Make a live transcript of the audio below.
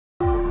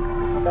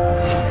Hello,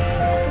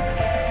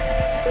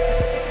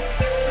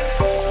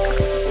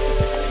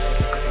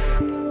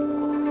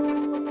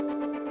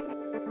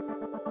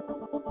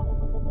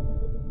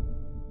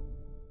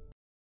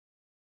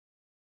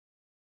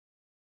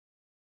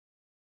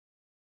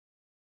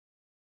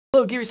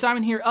 Gary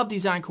Simon here of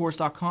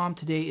DesignCourse.com.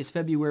 Today is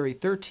February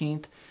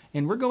 13th,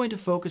 and we're going to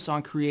focus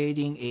on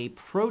creating a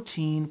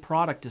protein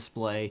product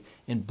display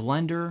in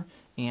Blender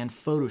and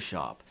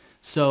Photoshop.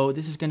 So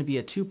this is going to be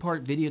a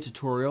two-part video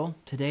tutorial.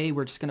 Today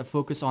we're just going to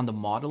focus on the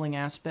modeling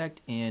aspect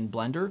in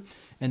Blender,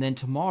 and then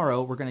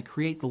tomorrow we're going to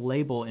create the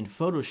label in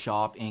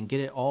Photoshop and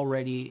get it all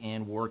ready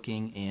and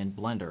working in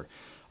Blender.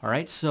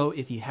 Alright, so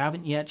if you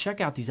haven't yet,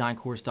 check out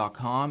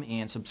DesignCourse.com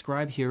and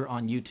subscribe here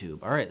on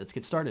YouTube. Alright, let's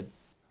get started.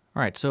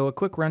 Alright, so a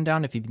quick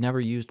rundown. If you've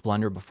never used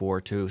Blender before,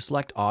 to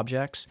select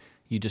objects,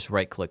 you just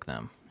right click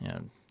them.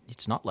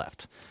 It's not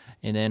left.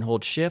 And then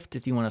hold shift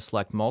if you want to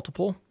select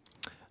multiple.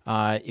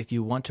 If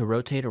you want to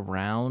rotate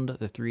around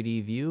the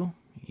 3D view,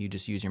 you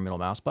just use your middle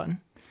mouse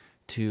button.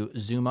 To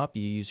zoom up,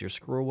 you use your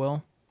scroll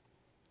wheel.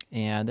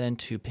 And then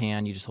to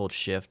pan, you just hold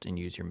shift and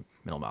use your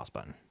middle mouse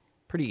button.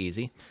 Pretty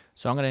easy.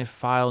 So I'm going to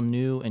file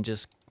new and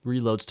just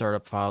reload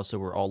startup file so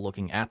we're all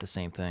looking at the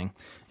same thing.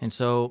 And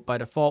so by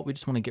default we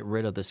just want to get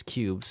rid of this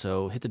cube,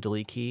 so hit the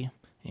delete key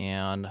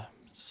and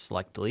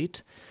select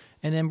delete,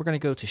 and then we're going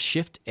to go to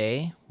Shift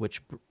A,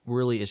 which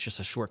really is just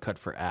a shortcut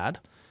for add.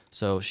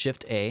 So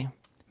Shift A,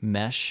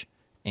 mesh,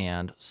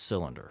 and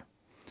cylinder.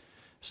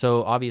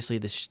 So obviously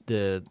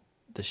the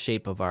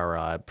shape of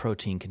our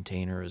protein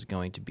container is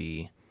going to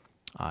be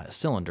a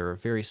cylinder.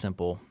 Very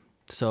simple.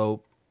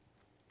 So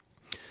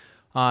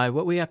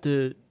what we have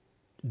to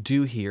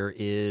do here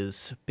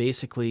is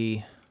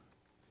basically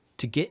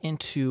to get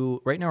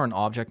into, right now we're in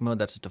object mode.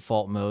 That's the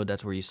default mode.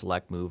 That's where you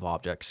select, move,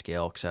 object,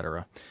 scale,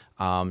 etc.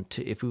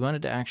 If we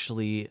wanted to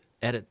actually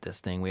edit this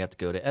thing, we have to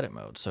go to edit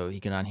mode. So you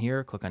get on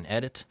here, click on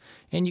edit,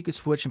 and you can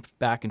switch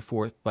back and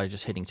forth by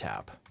just hitting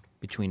tab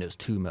between those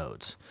two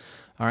modes.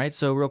 All right,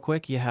 so real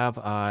quick, you have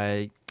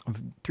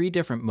three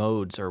different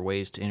modes or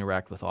ways to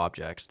interact with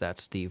objects.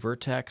 That's the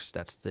vertex,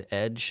 that's the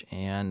edge,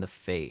 and the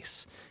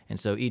face. And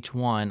so each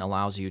one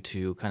allows you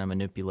to kind of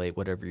manipulate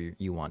whatever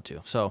you want to.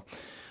 So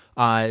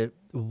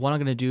what I'm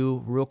going to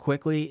do real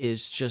quickly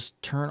is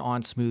just turn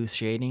on smooth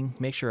shading,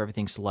 make sure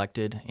everything's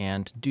selected,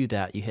 and to do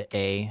that you hit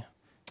A,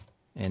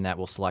 and that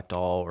will select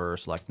all or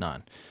select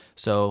none.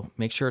 So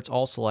make sure it's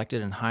all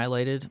selected and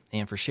highlighted,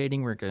 and for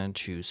shading we're going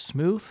to choose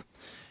smooth.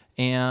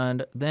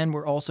 And then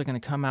we're also going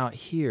to come out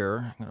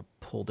here, I'm going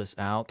to pull this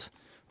out,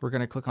 we're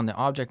going to click on the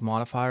object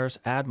modifiers,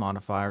 add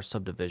modifier,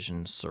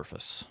 subdivision,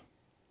 surface.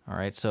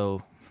 Alright,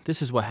 so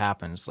this is what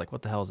happens. Like,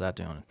 what the hell is that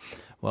doing?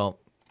 Well,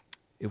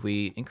 if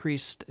we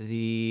increased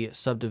the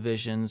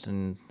subdivisions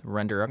and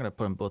render, I'm going to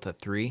put them both at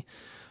 3.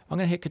 I'm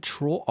going to hit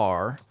Control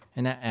R,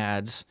 and that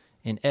adds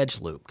an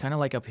edge loop. Kind of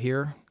like up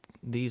here,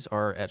 these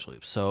are edge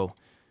loops. So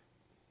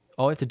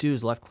all you have to do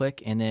is left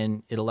click, and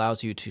then it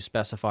allows you to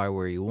specify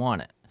where you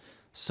want it.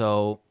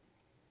 So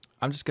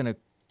I'm just going to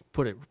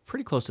put it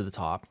pretty close to the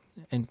top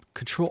and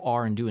Control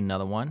R and do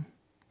another one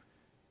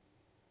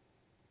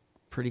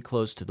pretty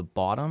close to the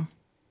bottom.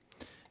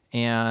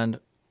 And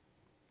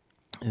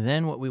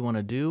then what we want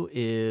to do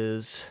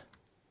is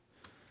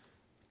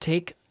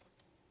take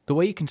the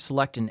way you can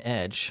select an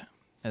edge,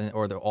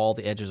 or all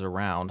the edges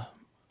around.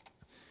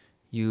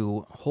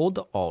 You hold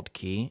the Alt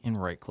key and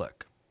right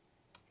click.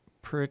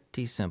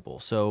 Pretty simple.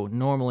 So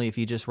normally if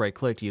you just right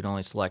click, you'd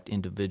only select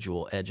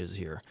individual edges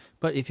here,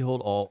 but if you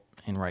hold Alt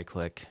and right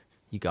click,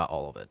 you got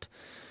all of it.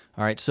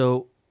 All right,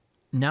 so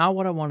now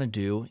what I want to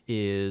do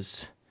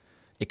is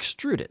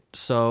extrude it.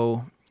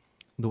 So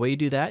the way you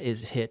do that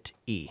is hit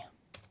E.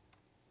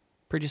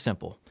 Pretty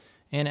simple,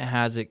 and it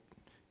has it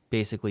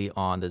basically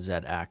on the Z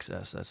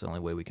axis. That's the only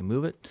way we can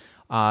move it.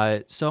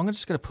 So I'm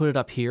just going to put it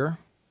up here,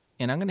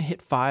 and I'm going to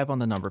hit 5 on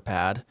the number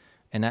pad,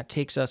 and that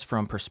takes us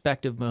from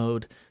perspective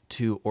mode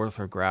to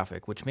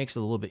orthographic, which makes it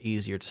a little bit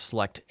easier to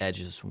select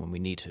edges when we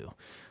need to.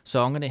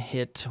 So I'm going to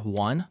hit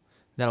 1.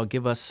 That'll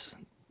give us,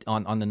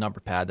 on the number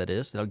pad that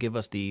is, that'll give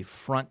us the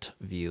front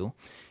view.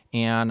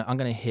 And I'm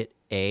going to hit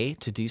A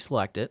to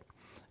deselect it.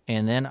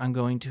 And then I'm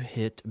going to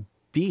hit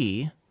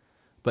B.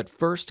 But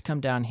first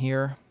come down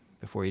here,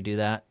 before you do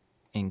that,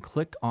 and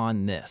click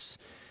on this.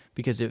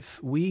 Because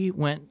if we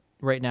went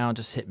right now and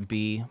just hit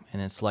B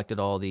and then selected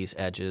all these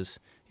edges,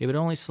 it would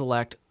only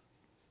select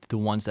the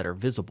ones that are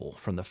visible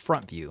from the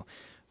front view.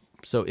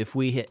 So if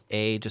we hit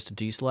A just to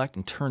deselect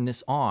and turn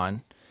this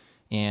on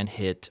and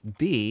hit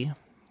B,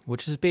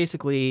 which is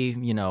basically,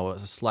 you know, a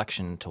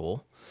selection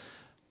tool,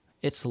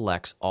 it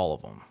selects all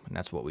of them, and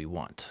that's what we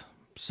want.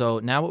 So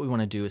now what we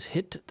want to do is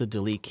hit the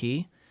delete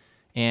key,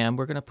 and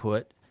we're going to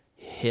put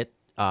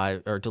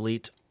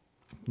delete,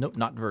 nope,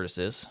 not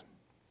vertices,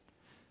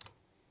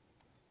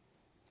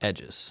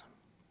 edges.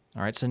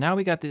 All right, so now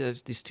we got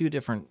these two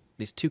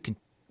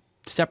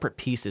separate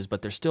pieces,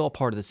 but they're still a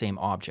part of the same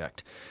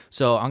object.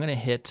 So I'm going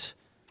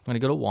to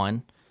go to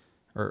 1,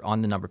 or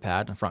on the number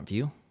pad in front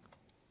view,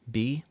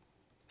 B,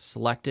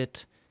 select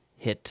it,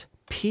 hit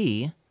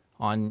P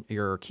on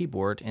your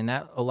keyboard, and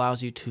that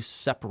allows you to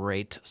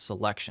separate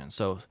selection.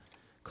 So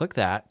click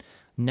that.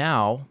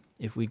 Now,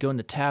 if we go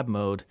into tab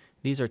mode,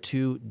 these are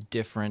two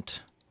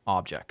different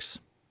objects.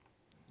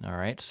 All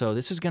right, so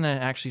this is going to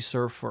actually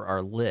serve for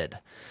our lid.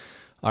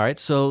 All right,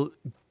 so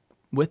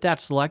with that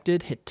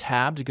selected, hit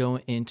tab to go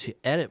into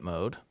edit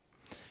mode.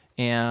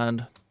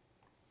 And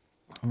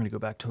I'm going to go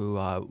back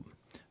to,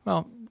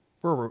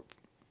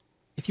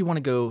 if you want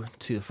to go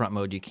to the front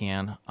mode, you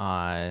can.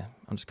 I'm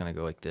just going to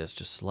go like this,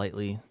 just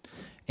slightly.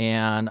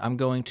 And I'm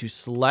going to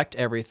select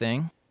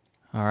everything.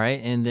 All right,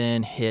 and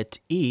then hit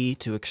E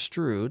to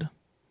extrude.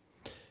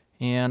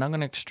 And I'm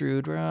going to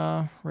extrude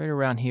right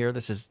around here.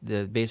 This is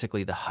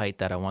basically the height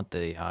that I want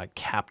the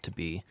cap to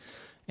be.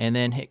 And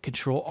then hit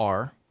Control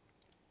R.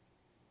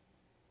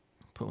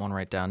 Put one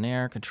right down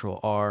there, Control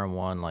R, and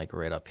one like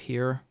right up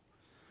here.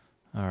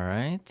 All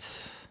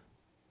right.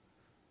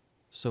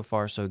 So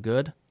far, so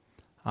good.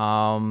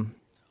 I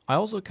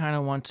also kind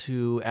of want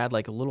to add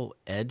like a little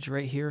edge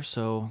right here.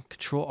 So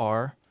Control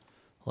R,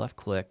 left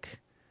click,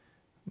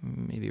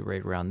 maybe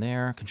right around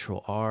there,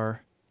 Control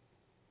R,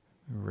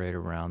 right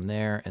around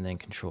there, and then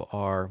Control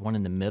R, one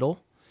in the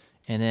middle,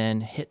 and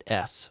then hit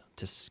S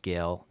to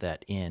scale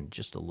that in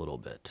just a little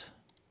bit.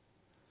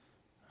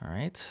 All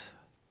right,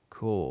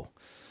 cool.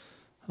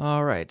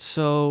 All right,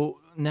 so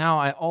now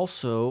I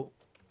also,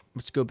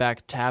 let's go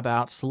back, tab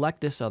out,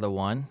 select this other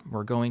one.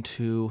 We're going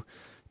to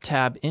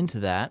tab into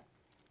that,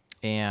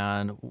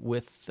 and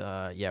with,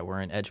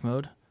 we're in edge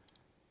mode.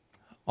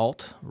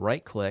 Alt,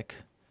 right click,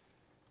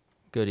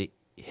 go to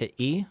hit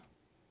E,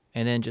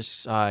 and then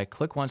just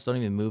click once, don't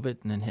even move it,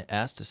 and then hit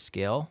S to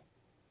scale.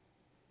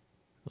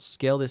 We'll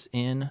scale this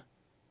in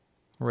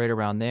right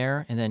around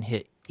there, and then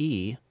hit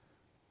E,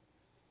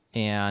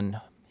 and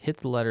hit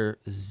the letter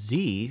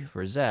Z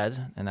for Z,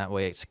 and that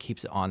way it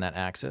keeps it on that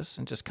axis,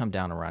 and just come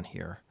down around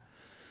here.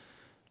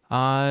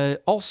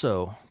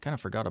 Also, kind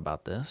of forgot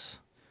about this.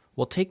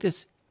 We'll take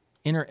this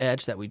inner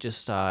edge that we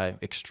just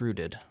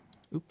extruded.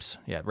 Oops,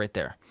 yeah, right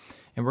there.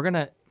 And we're going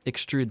to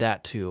extrude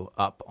that too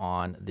up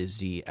on the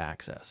Z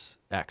axis.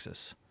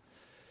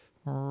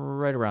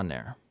 Right around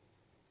there.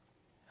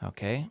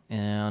 Okay,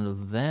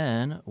 and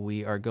then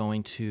we are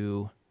going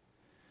to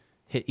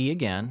hit E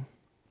again,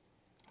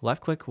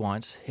 left click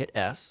once, hit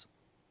S,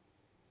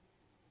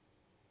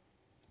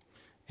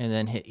 and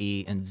then hit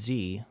E and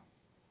Z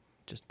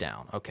just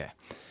down. Okay,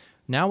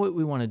 now what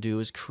we want to do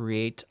is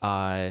create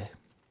an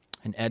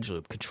edge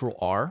loop. Control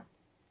R,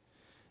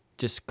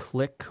 just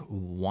click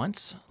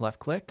once, left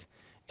click,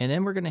 and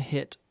then we're going to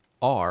hit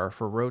R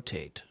for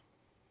rotate.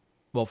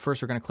 Well,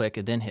 first we're going to click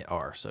and then hit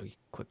R, so you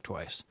click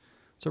twice.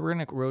 So we're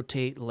going to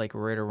rotate like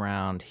right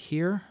around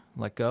here,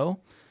 let go,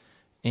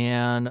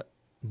 and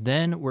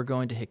then we're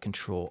going to hit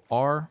Control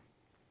R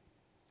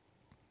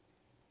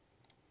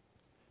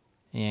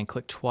and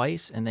click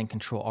twice, and then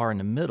Control R in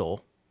the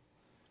middle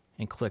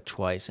and click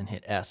twice and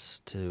hit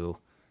S to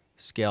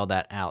scale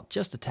that out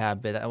just a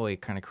tad bit. That way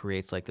it kind of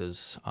creates like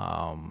those,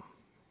 what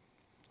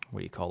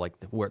do you call, like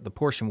the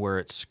portion where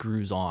it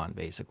screws on,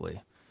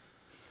 basically.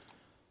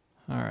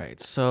 All right,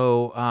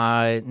 so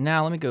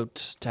now let me go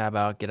tab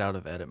out, get out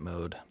of edit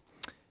mode.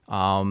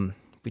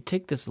 We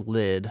take this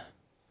lid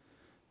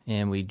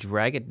and we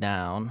drag it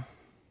down.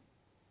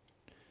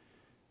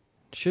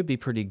 It should be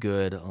pretty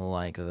good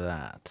like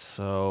that.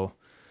 So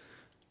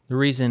the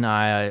reason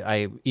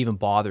I even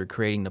bothered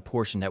creating the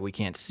portion that we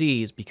can't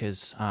see is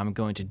because I'm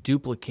going to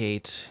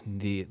duplicate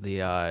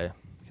the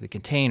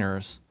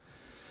containers.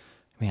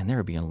 Man,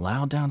 they're being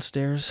loud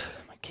downstairs.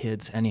 My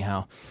kids,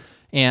 anyhow.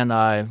 And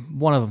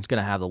one of them's going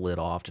to have the lid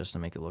off just to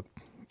make it look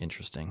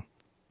interesting.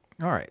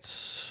 All right,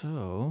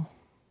 so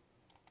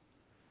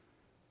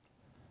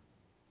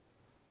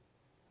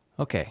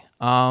okay.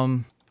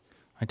 I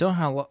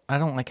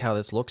don't like how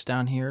this looks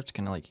down here. It's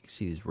kind of like you can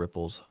see these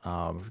ripples.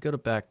 If we go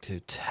back to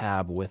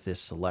tab with this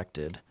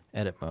selected,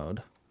 edit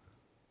mode,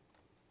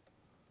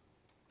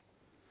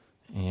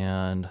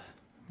 and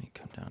let me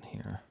come down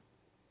here.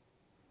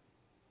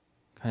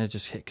 Kind of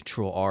just hit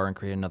Control R and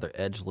create another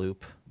edge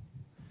loop.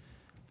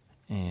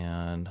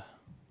 And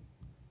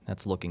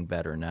that's looking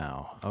better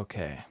now.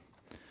 Okay,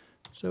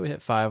 so we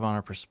hit 5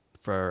 on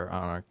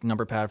our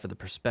number pad for the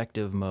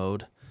perspective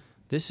mode.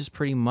 This is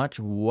pretty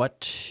much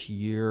what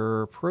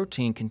your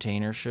protein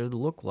container should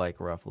look like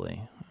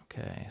roughly.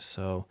 Okay,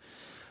 so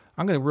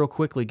I'm going to real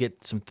quickly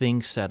get some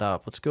things set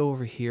up. Let's go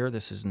over here.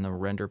 This is in the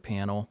render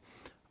panel.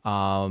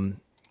 We're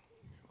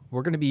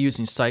going to be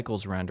using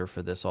cycles render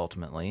for this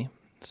ultimately,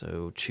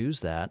 so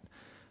choose that.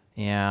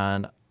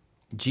 And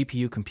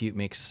GPU compute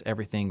makes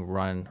everything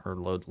run or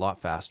load a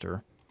lot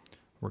faster.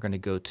 We're going to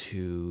go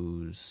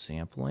to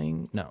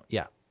sampling.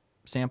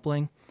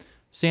 Sampling.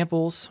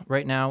 Samples,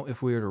 right now,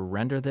 if we were to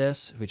render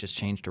this, if we just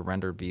change to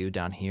render view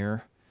down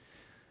here,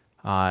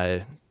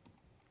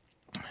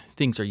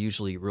 things are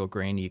usually real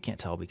grainy. You can't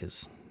tell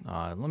because,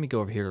 let me go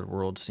over here to the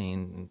world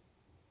scene and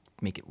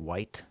make it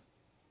white.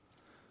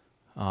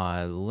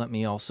 Let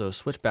me also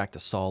switch back to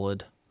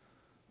solid.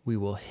 We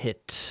will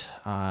hit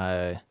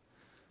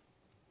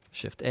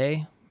Shift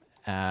A,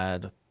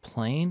 add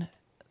plane,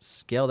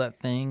 scale that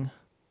thing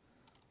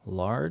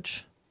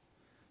large,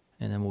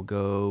 and then we'll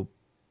go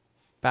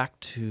back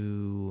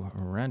to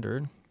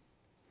rendered.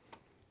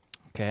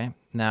 Okay,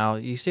 now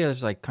you see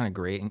there's like kind of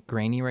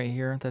grainy right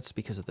here. That's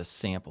because of the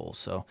sample.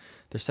 So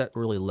they're set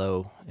really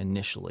low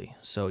initially.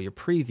 So your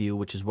preview,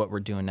 which is what we're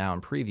doing now in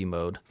preview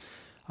mode,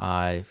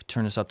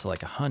 turn this up to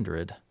like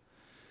 100.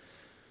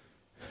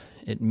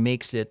 It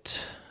makes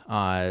it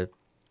a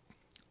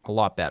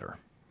lot better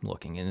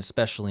looking, and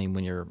especially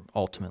when you're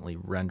ultimately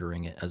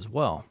rendering it as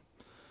well.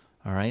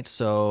 All right,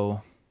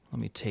 so let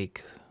me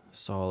take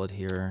solid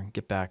here,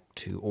 get back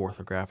to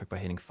orthographic by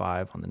hitting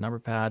 5 on the number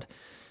pad,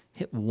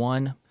 hit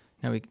 1.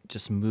 Now we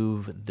just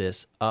move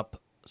this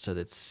up so that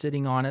it's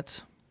sitting on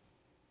it.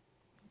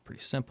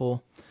 Pretty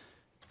simple.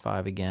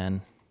 5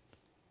 again.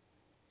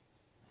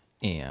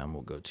 And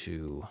we'll go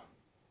to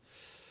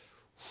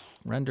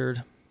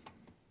rendered.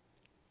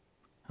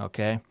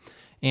 Okay.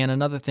 And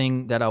another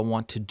thing that I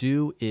want to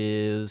do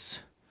is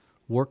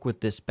work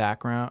with this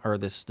background or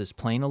this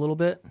plane a little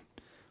bit.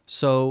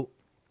 So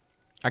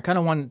I kind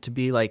of want it to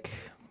be like,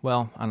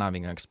 well, I'm not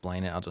even gonna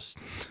explain it. I'll just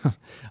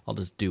I'll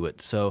just do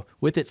it. So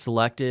with it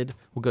selected,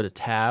 we'll go to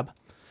tab,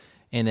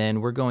 and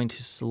then we're going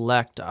to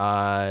select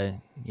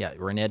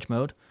we're in edge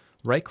mode.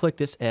 Right click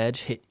this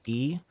edge, hit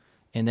E,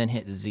 and then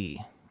hit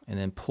Z, and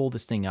then pull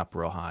this thing up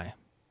real high.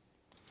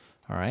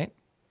 All right.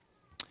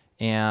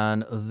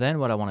 And then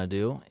what I want to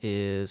do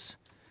is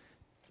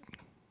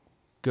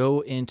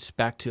go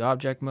back to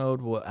object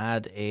mode. We'll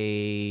add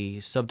a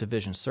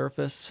subdivision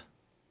surface.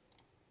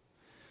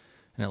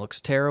 And it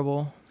looks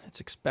terrible. It's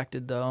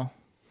expected though.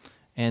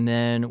 And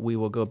then we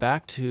will go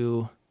back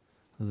to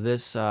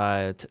this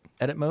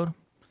edit mode,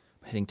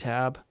 hitting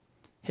tab,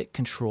 hit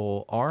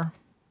Control R,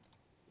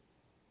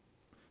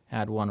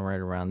 add one right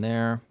around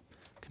there,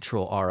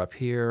 Control R up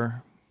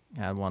here,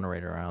 add one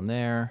right around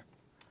there,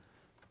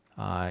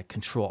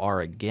 Control R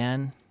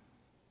again.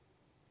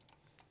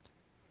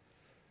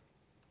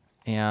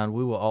 And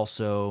we will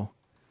also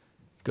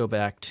go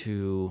back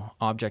to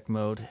object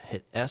mode,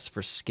 hit S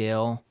for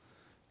scale,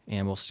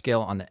 and we'll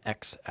scale on the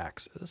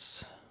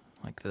X-axis,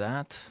 like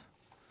that.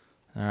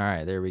 All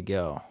right, there we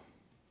go.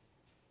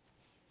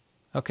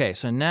 Okay,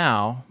 so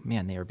now,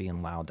 man, they are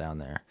being loud down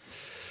there.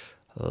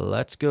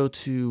 Let's go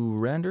to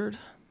rendered.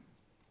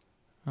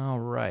 All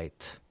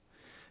right.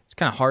 It's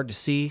kind of hard to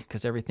see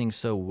because everything's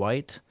so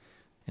white.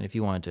 And if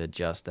you wanted to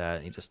adjust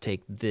that, you just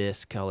take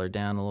this color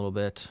down a little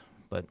bit.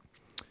 But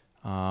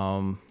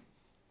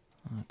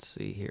let's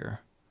see here.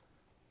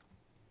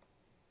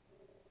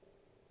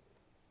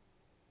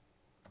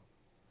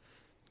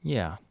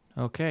 Yeah,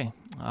 okay.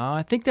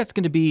 I think that's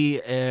going to be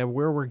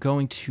where we're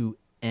going to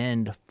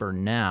end for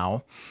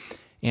now.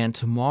 And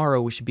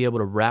tomorrow we should be able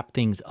to wrap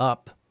things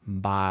up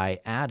by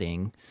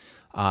adding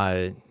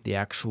the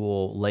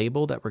actual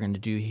label that we're going to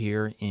do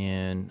here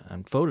in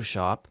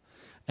Photoshop,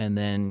 and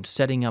then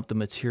setting up the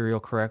material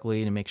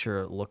correctly to make sure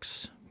it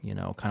looks, you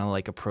know, kind of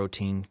like a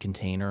protein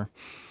container.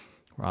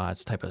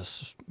 It's a type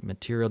of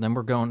material. Then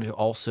we're going to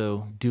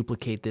also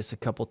duplicate this a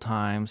couple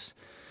times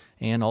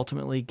and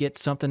ultimately get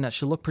something that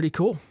should look pretty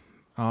cool.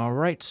 All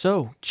right,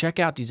 so check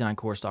out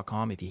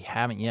designcourse.com if you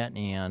haven't yet,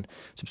 and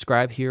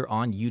subscribe here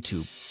on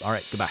YouTube. All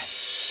right,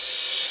 goodbye.